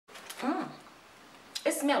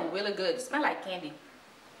smell really good. It smells like candy.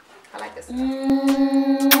 I like this.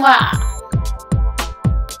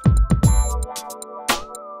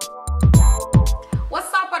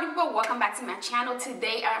 What's up, party people? Welcome back to my channel.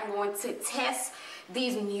 Today I'm going to test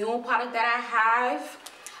these new products that I have.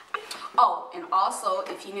 Oh, and also,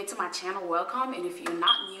 if you're new to my channel, welcome. And if you're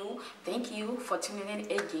not new, thank you for tuning in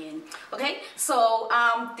again. Okay, so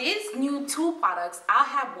these new two products I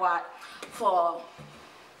have bought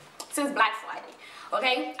since Black Friday.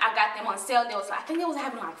 Okay, I got them on sale. I think they was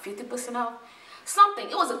having like 50% off something.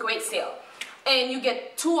 It was a great sale, and you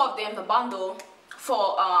get two of them, the bundle,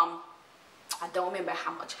 for I don't remember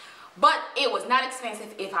how much, but it was not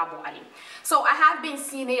expensive if I bought it. So I have been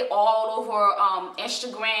seeing it all over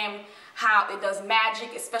Instagram, how it does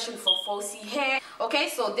magic, especially for falsy hair. Okay,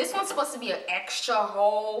 so this one's supposed to be an extra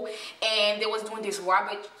hold, and they was doing this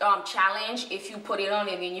rub it challenge. If you put it on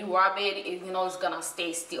and then you rub it, you know it's gonna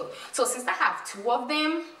stay still. So since I have two of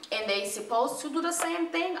them and they supposed to do the same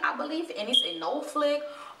thing, I believe, and it's a no flick,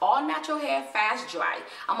 all natural hair, fast dry.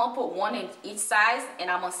 I'm gonna put one in each size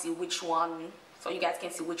and I'm gonna see which one, so you guys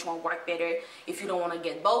can see which one work better. If you don't want to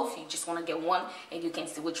get both, you just want to get one, and you can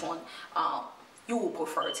see which one you will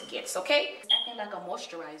prefer to get. Okay, it's acting like a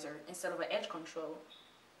moisturizer instead of an edge control,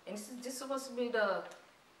 and this is supposed to be the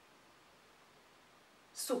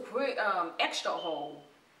super extra hold.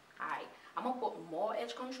 Alright, I'm gonna put more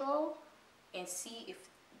edge control and see if,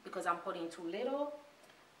 because I'm putting too little,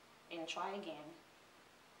 and try again.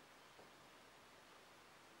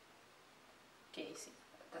 Okay, see,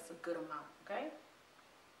 that's a good amount. Okay,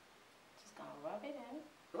 just gonna rub it in.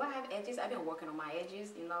 Do I have edges? I've been working on my edges,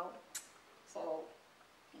 you know, so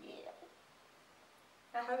yeah,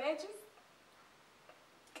 I have edges.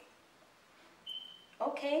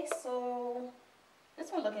 Okay, so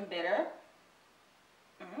this one looking better.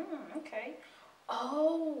 Okay.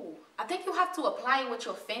 Oh, I think you have to apply it with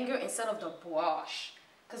your finger instead of the brush,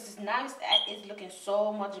 because it's nice that it's looking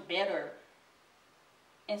so much better.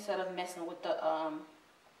 Instead of messing with the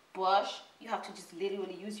brush, you have to just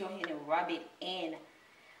literally use your hand and rub it in.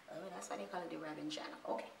 Oh, that's why they call it the rubbing channel.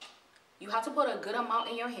 Okay, you have to put a good amount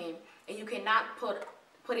in your hand, and you cannot put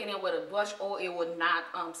it in with a brush or it would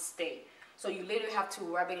not stay. So you literally have to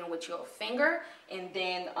rub it in with your finger, and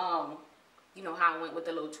then you know how I went with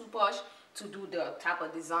the little toothbrush to do the type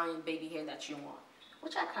of design baby hair that you want,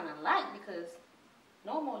 which I kind of like, because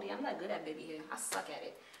normally I'm not good at baby hair. I suck at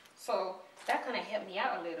it. So that kind of helped me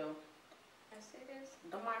out a little. I see this?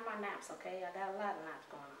 Don't mind my naps, okay? I got a lot of naps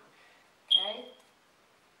going on. Okay?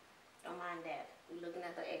 Don't mind that. We're looking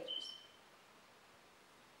at the edges.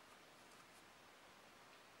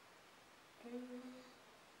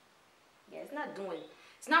 Yeah, it's not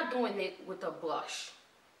doing it with the brush.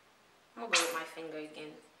 I'm gonna go with my finger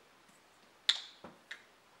again.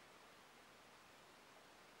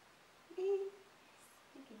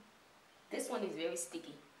 This one is very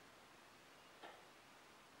sticky.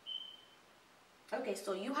 Okay,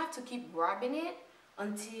 so you have to keep rubbing it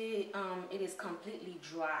until it is completely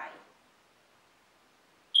dry.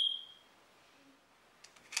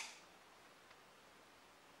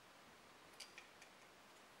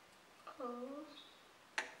 Oh,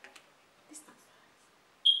 this not nice.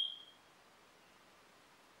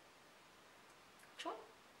 Which one?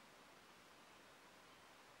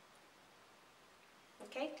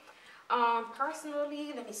 Okay.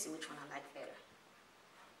 Personally, let me see which one I like better.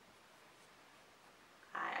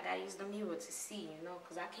 I gotta use the mirror to see, you know,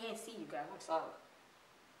 because I can't see you guys. I'm sorry.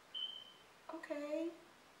 Okay.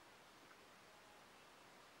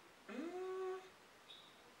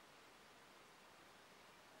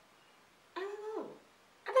 I don't know.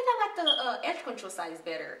 I think I like the edge control size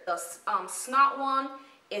better. The Snot one,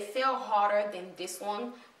 it felt harder than this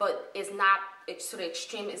one, but it's not, it's to the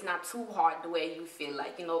extreme. It's not too hard the way you feel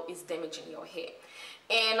like, you know, it's damaging your hair.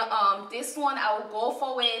 And this one, I will go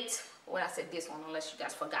for it. When I said this one, unless you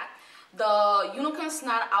guys forgot, the Unicorn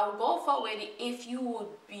Snot, I will go for it if you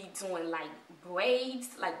would be doing like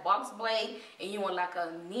braids, like box braid, and you want like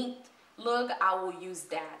a neat look, I will use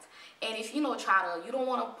that. And if you know, you don't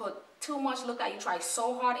want to put too much look like you try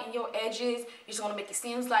so hard in your edges, you just want to make it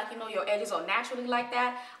seem like, you know, your edges are naturally like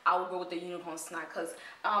that, I will go with the Unicorn Snot, because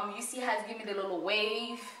you see how it's giving me the little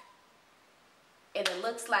wave, and it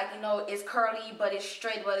looks like, you know, it's curly but it's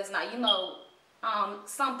straight, but it's not, you know,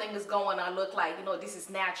 something is going on, look like, you know, this is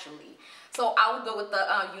naturally. So I would go with the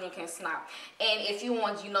Unicorn Snot. And if you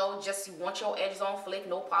want, you know, just you want your edges on flick,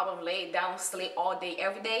 no problem, lay it down, slit all day,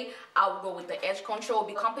 every day, I would go with the edge control.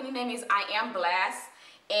 The company name is I Am Blast.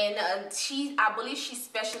 And I believe she's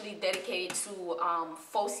specially dedicated to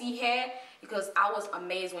falsy hair, because I was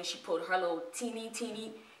amazed when she put her little teeny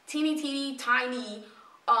tiny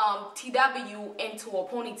TW into a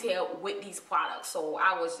ponytail with these products. So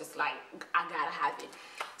I was just like, I gotta have it.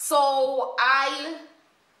 So I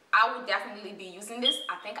would definitely be using this.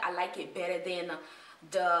 I think I like it better than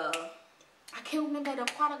I can't remember the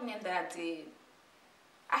product name that I did.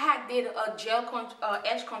 I did a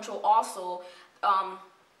edge control also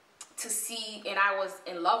to see, and I was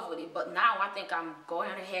in love with it. But now I think I'm going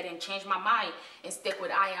ahead and change my mind and stick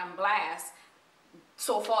with Iron Blast.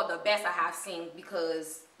 So far the best I have seen,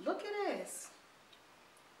 because look at this.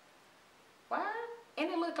 What? And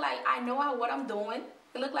it look like I know what I'm doing.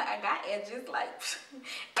 It look like I got edges, like.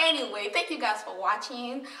 Anyway, thank you guys for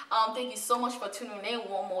watching. Thank you so much for tuning in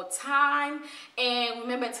one more time. And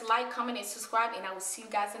remember to like, comment, and subscribe. And I will see you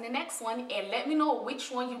guys in the next one. And let me know which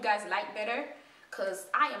one you guys like better, because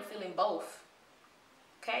I am feeling both.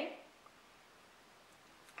 Okay?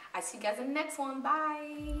 I see you guys in the next one.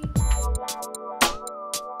 Bye.